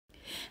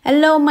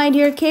Hello, my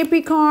dear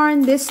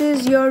Capricorn. This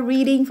is your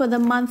reading for the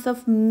month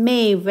of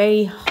May.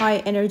 Very high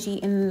energy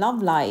in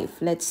love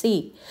life. Let's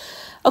see.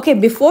 Okay,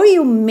 before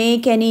you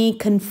make any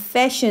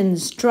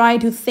confessions, try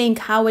to think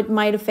how it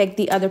might affect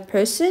the other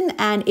person.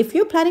 And if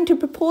you're planning to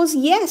propose,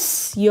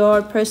 yes,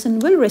 your person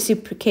will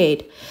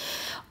reciprocate.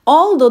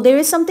 Although there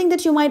is something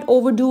that you might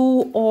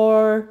overdo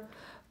or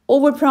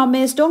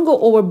overpromise, don't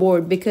go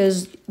overboard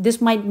because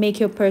this might make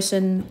your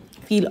person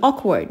feel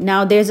awkward.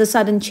 Now, there's a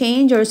sudden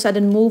change or a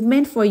sudden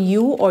movement for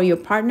you or your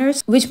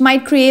partners, which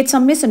might create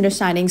some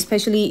misunderstanding,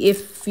 especially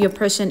if your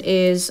person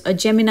is a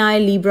Gemini,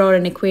 Libra, or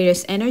an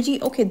Aquarius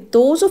energy. Okay,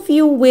 those of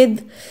you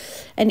with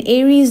an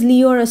Aries,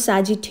 Leo, or a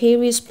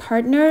Sagittarius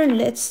partner,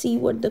 let's see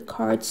what the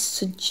cards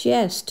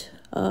suggest.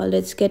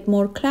 Let's get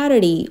more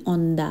clarity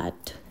on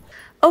that.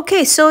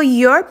 Okay, so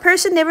your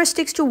person never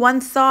sticks to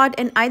one thought,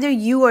 and either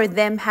you or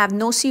them have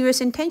no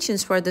serious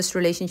intentions for this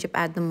relationship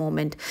at the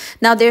moment.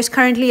 Now, there's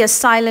currently a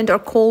silent or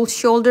cold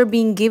shoulder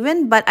being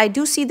given, but I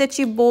do see that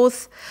you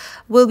both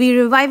will be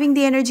reviving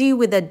the energy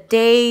with a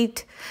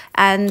date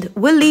and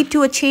will lead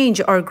to a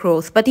change or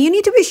growth. But you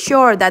need to be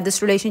sure that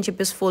this relationship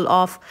is full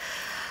of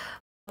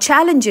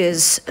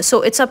challenges.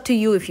 So it's up to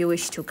you if you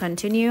wish to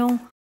continue.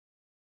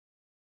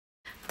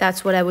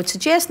 That's what I would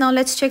suggest. Now,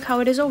 let's check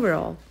how it is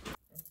overall.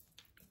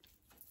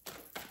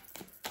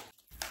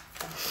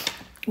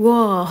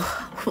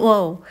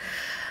 Whoa.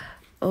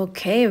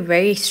 Okay,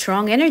 very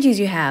strong energies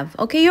you have.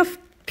 Okay, your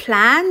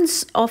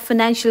plans of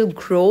financial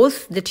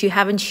growth that you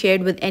haven't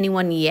shared with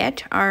anyone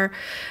yet are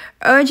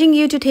urging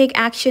you to take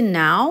action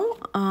now.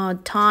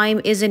 Time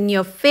is in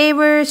your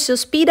favor, so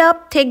speed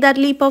up, take that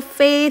leap of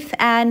faith,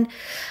 and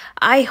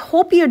I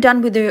hope you're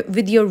done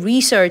with your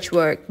research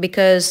work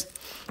because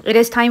it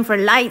is time for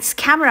lights,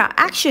 camera,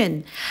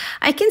 action.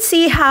 I can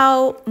see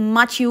how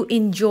much you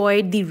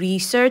enjoyed the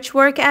research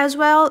work as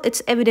well.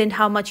 It's evident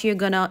how much you're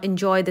gonna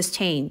enjoy this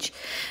change.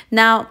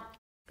 Now,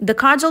 the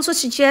cards also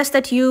suggest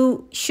that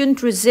you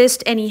shouldn't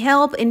resist any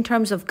help in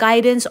terms of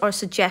guidance or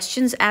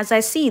suggestions, as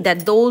I see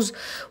that those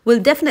will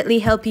definitely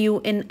help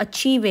you in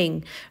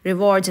achieving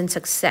rewards and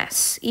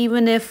success.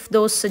 Even if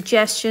those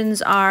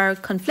suggestions are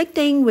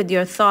conflicting with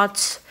your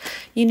thoughts,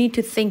 you need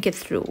to think it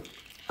through.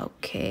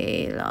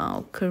 Okay,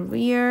 now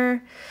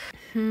career.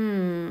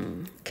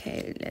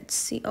 Okay, let's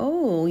see.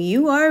 Oh,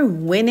 you are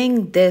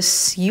winning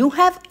this. You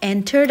have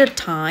entered a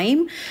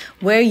time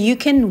where you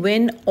can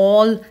win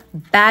all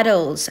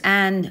battles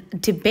and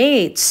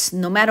debates,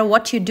 no matter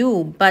what you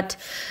do, but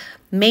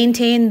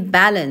maintain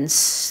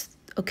balance.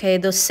 Okay,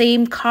 the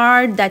same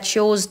card that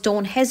shows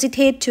don't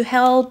hesitate to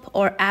help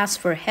or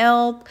ask for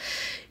help.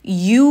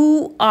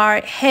 You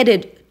are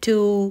headed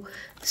to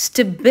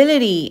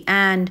stability,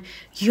 and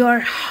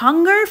your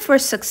hunger for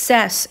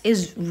success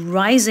is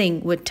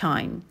rising with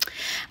time.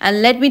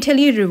 And let me tell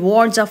you,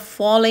 rewards are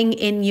falling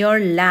in your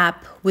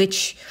lap,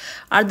 which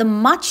are the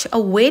much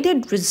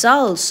awaited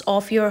results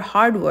of your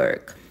hard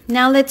work.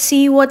 Now let's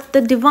see what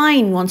the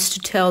divine wants to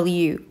tell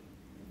you.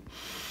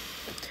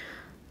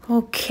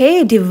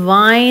 Okay,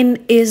 divine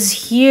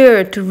is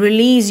here to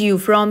release you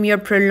from your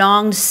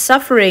prolonged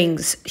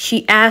sufferings.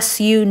 She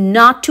asks you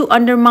not to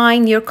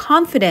undermine your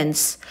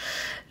confidence.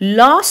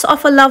 Loss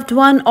of a loved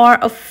one or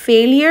a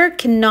failure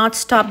cannot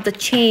stop the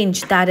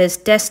change that is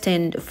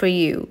destined for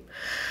you.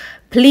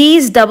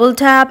 Please double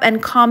tap and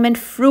comment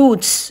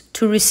fruits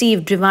to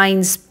receive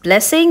divine's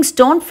blessings.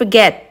 Don't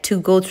forget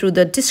to go through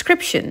the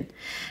description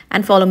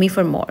and follow me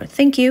for more.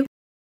 Thank you.